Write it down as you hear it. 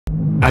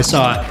I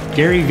saw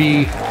Gary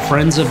V,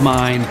 friends of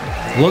mine,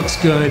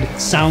 looks good,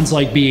 sounds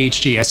like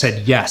BHG. I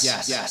said, yes.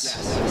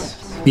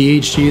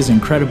 BHG is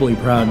incredibly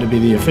proud to be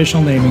the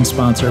official naming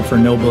sponsor for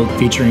NoBull,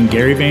 featuring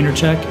Gary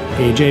Vaynerchuk,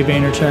 AJ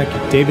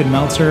Vaynerchuk, David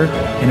Meltzer,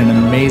 and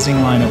an amazing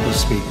lineup of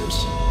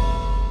speakers.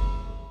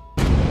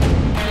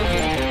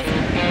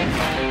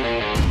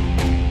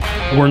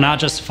 We're not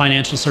just a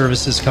financial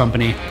services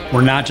company.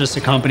 We're not just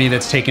a company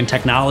that's taken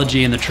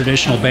technology and the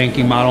traditional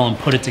banking model and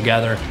put it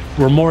together.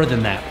 We're more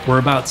than that. We're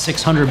about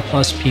 600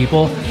 plus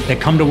people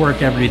that come to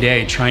work every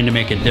day trying to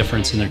make a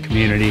difference in their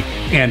community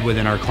and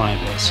within our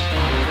client base.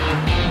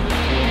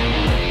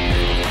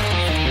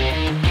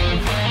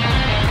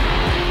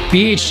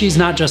 BHG is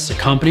not just a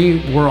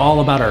company, we're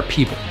all about our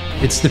people.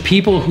 It's the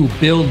people who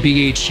build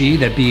BHG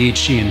that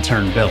BHG in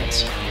turn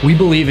builds. We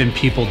believe in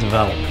people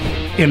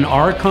development. In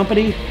our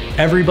company,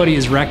 everybody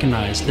is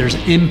recognized. There's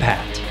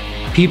impact.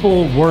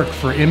 People work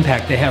for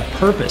impact. They have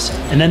purpose.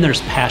 And then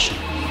there's passion.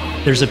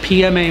 There's a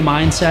PMA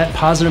mindset,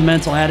 positive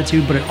mental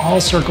attitude, but it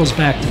all circles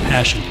back to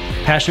passion.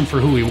 Passion for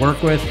who we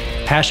work with,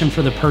 passion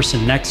for the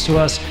person next to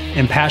us,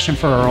 and passion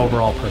for our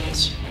overall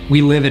purpose.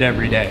 We live it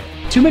every day.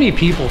 Too many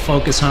people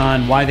focus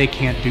on why they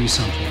can't do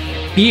something.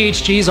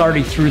 BHG's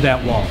already through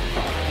that wall.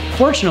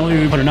 Fortunately,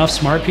 we put enough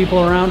smart people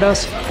around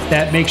us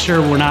that make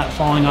sure we're not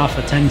falling off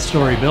a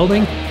 10-story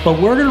building,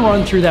 but we're gonna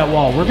run through that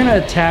wall. We're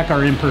gonna attack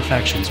our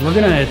imperfections. We're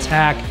gonna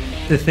attack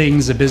the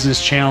things, the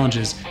business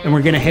challenges, and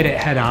we're gonna hit it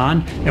head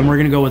on, and we're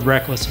gonna go with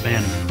reckless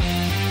abandonment.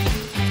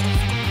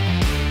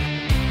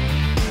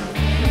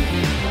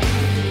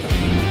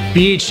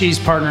 BHG's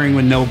partnering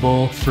with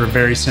NoBull for a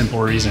very simple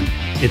reason.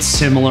 It's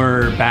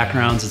similar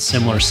backgrounds, it's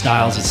similar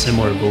styles, it's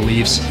similar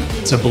beliefs.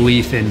 It's a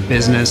belief in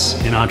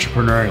business, in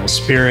entrepreneurial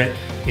spirit,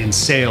 in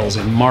sales,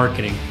 in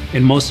marketing,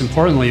 and most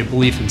importantly, a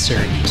belief in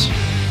Syracuse.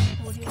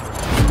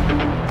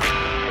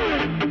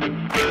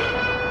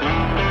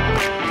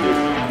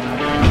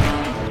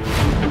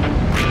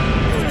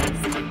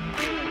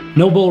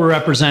 NoBull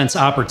represents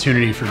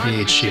opportunity for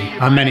BHG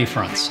on many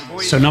fronts.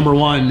 So number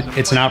one,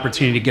 it's an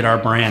opportunity to get our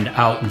brand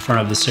out in front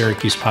of the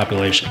Syracuse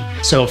population.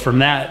 So from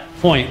that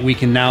point, we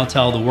can now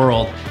tell the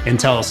world and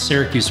tell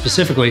Syracuse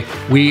specifically,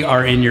 we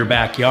are in your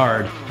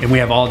backyard and we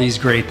have all these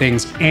great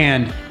things,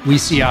 and we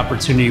see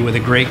opportunity with a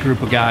great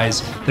group of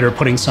guys that are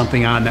putting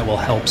something on that will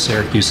help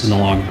Syracuse in the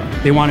long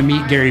run. They want to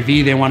meet Gary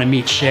V, they want to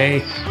meet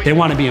Shay, they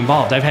want to be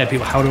involved. I've had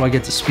people, how do I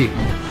get to speak?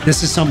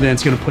 This is something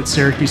that's going to put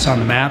Syracuse on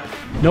the map.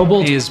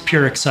 NoBull is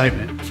pure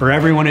excitement. For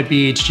everyone at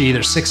BHG,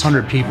 there's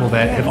 600 people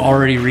that have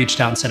already reached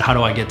out and said, how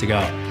do I get to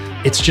go?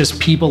 It's just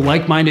people,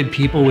 like-minded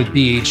people with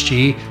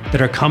BHG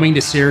that are coming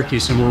to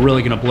Syracuse, and we're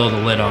really going to blow the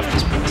lid off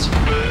this place.